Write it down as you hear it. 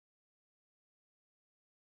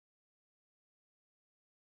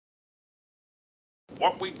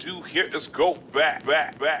What we do here is go back.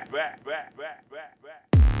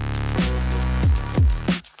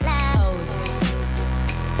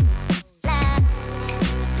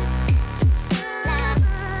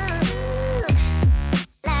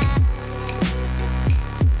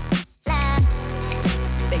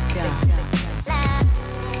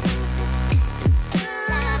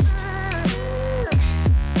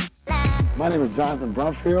 My name is Jonathan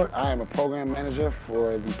Brumfield. I am a program manager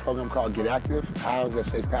for the program called Get Active, housed at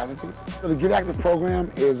Safe Passages. So the Get Active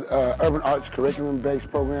program is an urban arts curriculum-based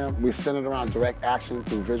program. We're centered around direct action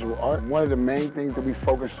through visual art. One of the main things that we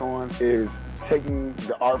focus on is taking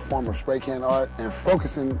the art form of spray can art and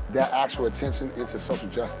focusing that actual attention into social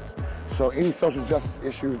justice. So any social justice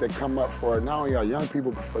issues that come up for not only our young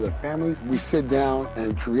people, but for their families, we sit down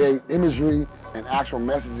and create imagery and actual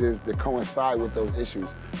messages that coincide with those issues.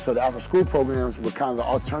 So the after-school programs were kind of the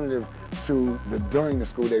alternative to the during the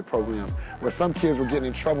school day programs, where some kids were getting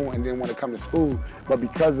in trouble and didn't want to come to school, but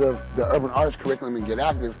because of the urban arts curriculum and Get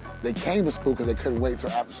Active, they came to school because they couldn't wait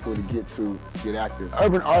until after school to get to Get Active.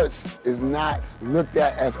 Urban arts is not looked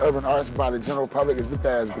at as urban arts by the general public, it's looked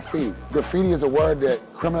at as graffiti. Graffiti is a word that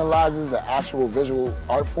criminalizes an actual visual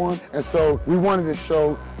art form, and so we wanted to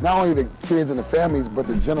show not only the kids and the families, but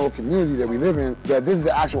the general community that we live in, that this is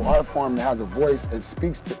an actual art form that has a voice and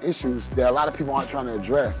speaks to issues that a lot of people aren't trying to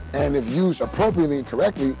address. And if used appropriately and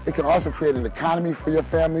correctly, it can also create an economy for your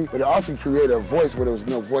family, but it also can create a voice where there was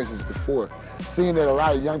no voices before. Seeing that a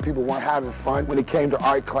lot of young people weren't having fun when it came to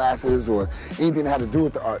art classes or anything that had to do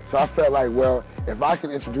with the art. So I felt like, well, if I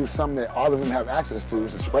can introduce something that all of them have access to,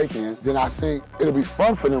 it's a spray can, then I think it'll be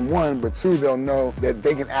fun for them, one, but two, they'll know that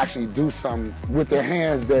they can actually do something with their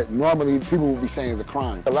hands that normally people would be saying is a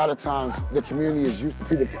crime. A lot of times, the community is used to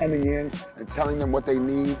people coming in and telling them what they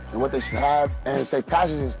need and what they should have, and Safe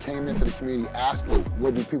Passages came into the community asking,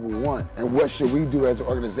 what do people want, and what should we do as an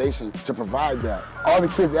organization to provide that? All the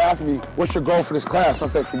kids ask me, what's your goal for this class? And I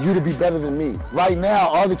say, for you to be better than me. Right now,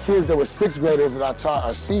 all the kids that were sixth graders that I taught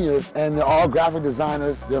are seniors, and they're all graphic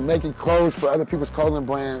designers. They're making clothes for other people's clothing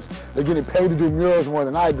brands. They're getting paid to do murals more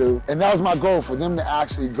than I do. And that was my goal, for them to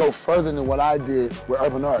actually go further than what I did with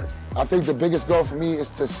urban arts. I think the biggest goal for me is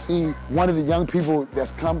to see one of the young people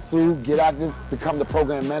that's come through Get Active become the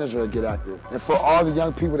program manager of Get Active. And for all the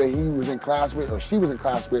young people that he was in class with or she was in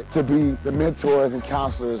class with to be the mentors and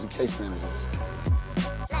counselors and case managers.